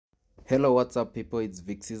Hello, what's up people? It's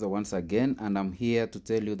Vic Caesar once again, and I'm here to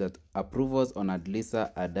tell you that approvals on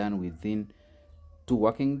Adlsa are done within 2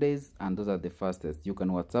 working days, and those are the fastest. You can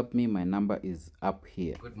WhatsApp me, my number is up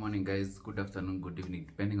here. Good morning guys, good afternoon, good evening,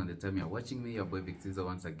 depending on the time you're watching me. Your boy Vic Caesar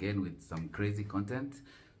once again with some crazy content.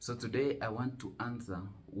 So today I want to answer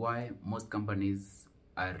why most companies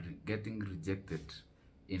are getting rejected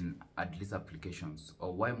in Adlsa applications,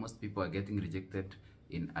 or why most people are getting rejected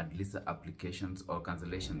in Adlsa applications or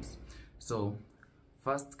cancellations. So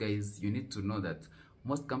first guys, you need to know that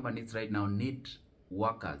most companies right now need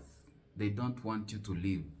workers. They don't want you to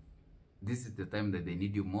leave. This is the time that they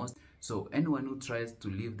need you most. So anyone who tries to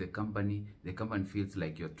leave the company feels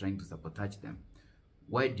like you're trying to sabotage them.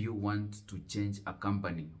 Why do you want to change a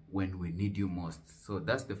company when we need you most? So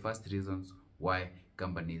that's the first reasons why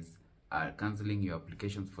companies are canceling your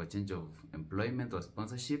applications for change of employment or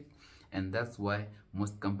sponsorship. And that's why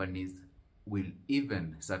most companies will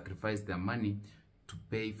even sacrifice their money to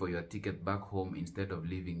pay for your ticket back home instead of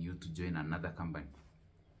leaving you to join another company.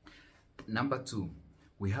 Number two,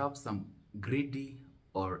 we have some greedy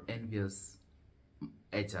or envious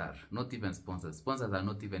HR, not even sponsors. Sponsors are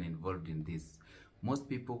not even involved in this. Most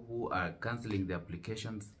people who are canceling the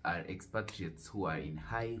applications are expatriates who are in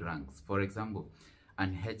high ranks. For example,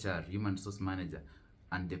 an HR, human resource manager,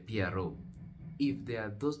 and the PRO. If they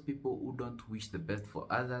are those people who don't wish the best for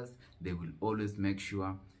others, they will always make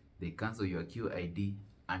sure they cancel your QID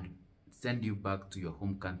and send you back to your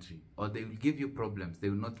home country, or they will give you problems. They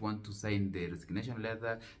will not want to sign the resignation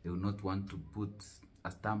letter. They will not want to put a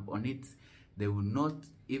stamp on it. They will not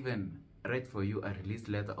even write for you a release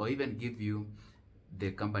letter or even give you the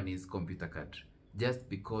company's computer card, just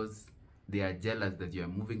because they are jealous that you are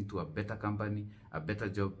moving to a better company, a better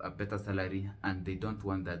job, a better salary, and they don't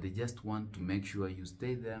want that. They just want to make sure you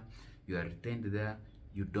stay there, you are retained there,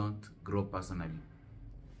 you don't grow personally.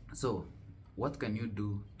 So what can you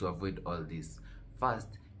do to avoid all this? First,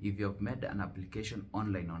 if you have made an application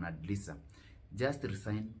online on Adlsa, just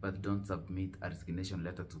resign, but don't submit a resignation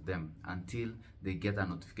letter to them until they get a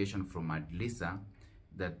notification from Adlsa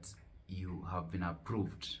that you have been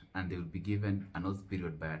approved, and they will be given a notice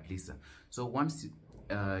period by Adlsa. So once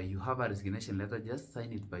you have a resignation letter, just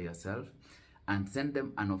sign it by yourself and send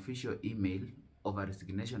them an official email of a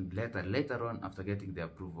resignation letter later on after getting the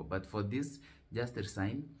approval. But for this, just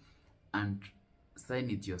resign and sign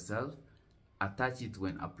it yourself. Attach it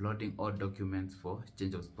when uploading all documents for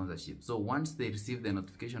change of sponsorship. So once they receive the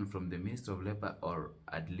notification from the Ministry of Labor or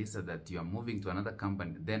Adlsa that you are moving to another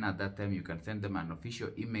company, then at that time you can send them an official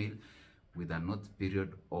email with a notice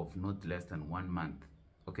period of not less than 1 month.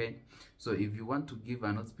 Okay, so if you want to give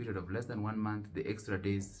a notice period of less than 1 month, the extra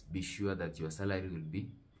days, be sure that your salary will be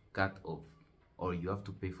cut off, or you have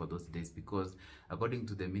to pay for those days, because according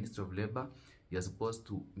to the Ministry of Labor, you're supposed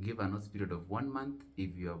to give a notice period of 1 month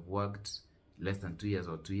if you have worked less than 2 years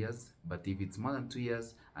or 2 years, but if it's more than 2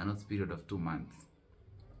 years, a notice period of 2 months.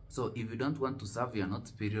 So if you don't want to serve your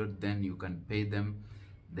notice period, then you can pay them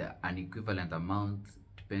an equivalent amount.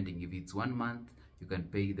 Depending, if it's 1 month, you can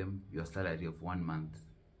pay them your salary of 1 month,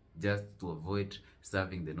 just to avoid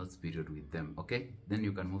serving the notice period with them. Okay, then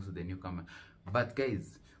you can move to the new company. But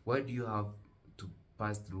guys, why do you have to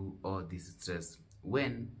pass through all this stress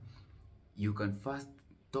when you can first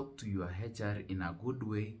talk to your HR in a good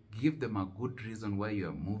way, give them a good reason why you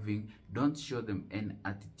are moving? Don't show them any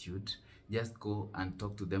attitude, just go and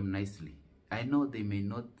talk to them nicely. I know they may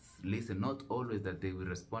not listen, not always that they will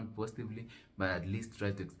respond positively, but at least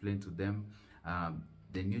try to explain to them,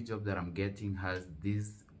 the new job that I'm getting has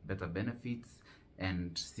these better benefits,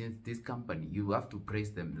 and since this company, you have to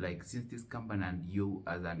praise them, like, since this company and you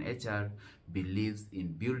as an HR believes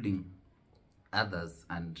in building others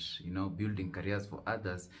and, you know, building careers for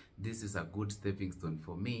others, this is a good stepping stone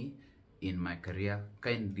for me in my career.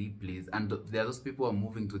 Kindly please, and there are those people who are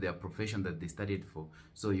moving to their profession that they studied for,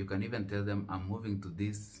 so you can even tell them, I'm moving to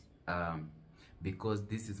this because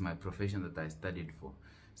this is my profession that I studied for.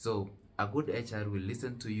 So a good HR will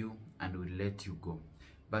listen to you and will let you go.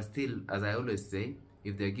 But still, as I always say,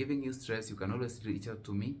 if they're giving you stress, you can always reach out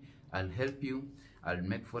to me. I'll help you, I'll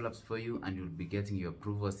make follow-ups for you, and you'll be getting your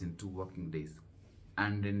approvals in 2 working days.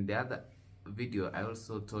 And in the other video, I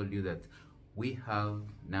also told you that we have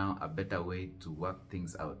now a better way to work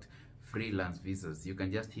things out. Freelance visas. You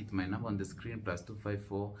can just hit my number on the screen,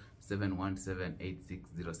 +254 717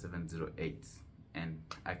 860708, and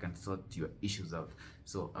I can sort your issues out.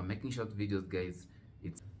 So I'm making short videos, guys.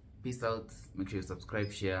 It's peace out. Make sure you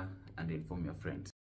subscribe, share, and inform your friends.